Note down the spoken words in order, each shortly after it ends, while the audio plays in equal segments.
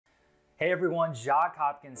Hey everyone, Jacques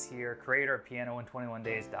Hopkins here, creator of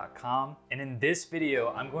piano-in-21days.com. And in this video,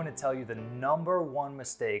 I'm going to tell you the #1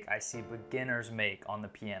 mistake I see beginners make on the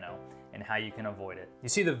piano and how you can avoid it. You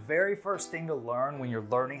see, the very first thing to learn when you're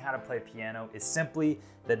learning how to play piano is simply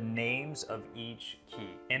the names of each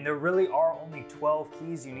key. And there really are only 12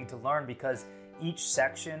 keys you need to learn because each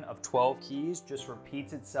section of 12 keys just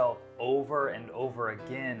repeats itself over and over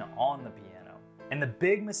again on the piano. And the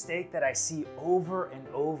big mistake that I see over and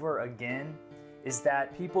over again is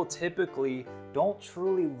that people typically don't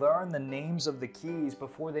truly learn the names of the keys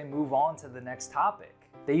before they move on to the next topic.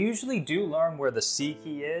 They usually do learn where the C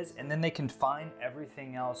key is, and then they can find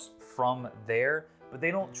everything else from there, but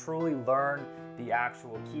they don't truly learn the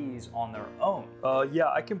actual keys on their own.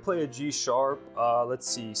 Yeah, I can play a G sharp. Let's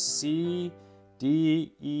see, C,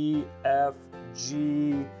 D, E, F,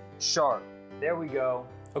 G, sharp. There we go.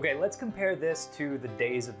 Okay, let's compare this to the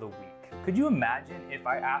days of the week. Could you imagine if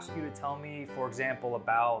I asked you to tell me, for example,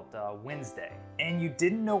 about Wednesday, and you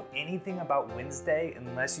didn't know anything about Wednesday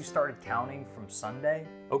unless you started counting from Sunday?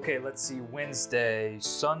 Okay, let's see, Wednesday,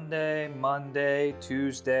 Sunday, Monday,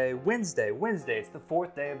 Tuesday, Wednesday, it's the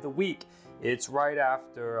 4th day of the week. It's right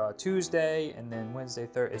after Tuesday, and then Wednesday,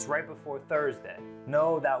 it's right before Thursday.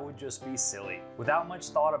 No, that would just be silly. Without much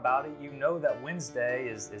thought about it, you know that Wednesday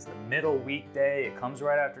is the middle weekday. It comes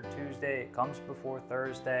right after Tuesday. It comes before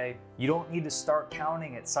Thursday. You don't need to start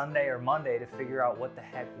counting at Sunday or Monday to figure out what the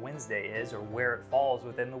heck Wednesday is or where it falls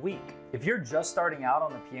within the week. If you're just starting out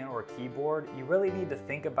on the piano or keyboard, you really need to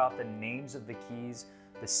think about the names of the keys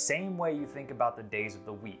the same way you think about the days of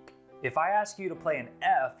the week. If I ask you to play an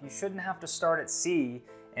F, you shouldn't have to start at C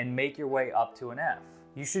and make your way up to an F.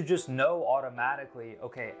 You should just know automatically,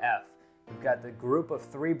 okay, F. You've got the group of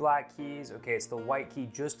 3 black keys. Okay, it's the white key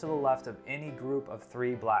just to the left of any group of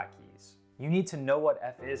 3 black keys. You need to know what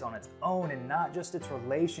F is on its own and not just its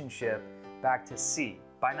relationship back to C.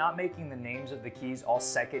 By not making the names of the keys all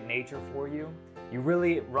second nature for you, you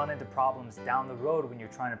really run into problems down the road when you're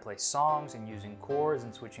trying to play songs and using chords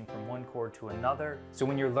and switching from one chord to another. So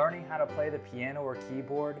when you're learning how to play the piano or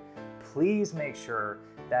keyboard, please make sure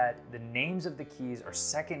that the names of the keys are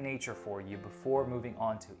second nature for you before moving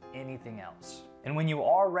on to anything else. And when you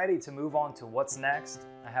are ready to move on to what's next,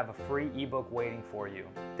 I have a free ebook waiting for you.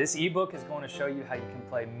 This ebook is going to show you how you can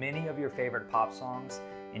play many of your favorite pop songs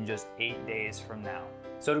in just 8 days from now.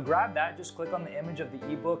 So to grab that, just click on the image of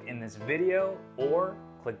the ebook in this video or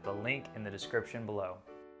click the link in the description below.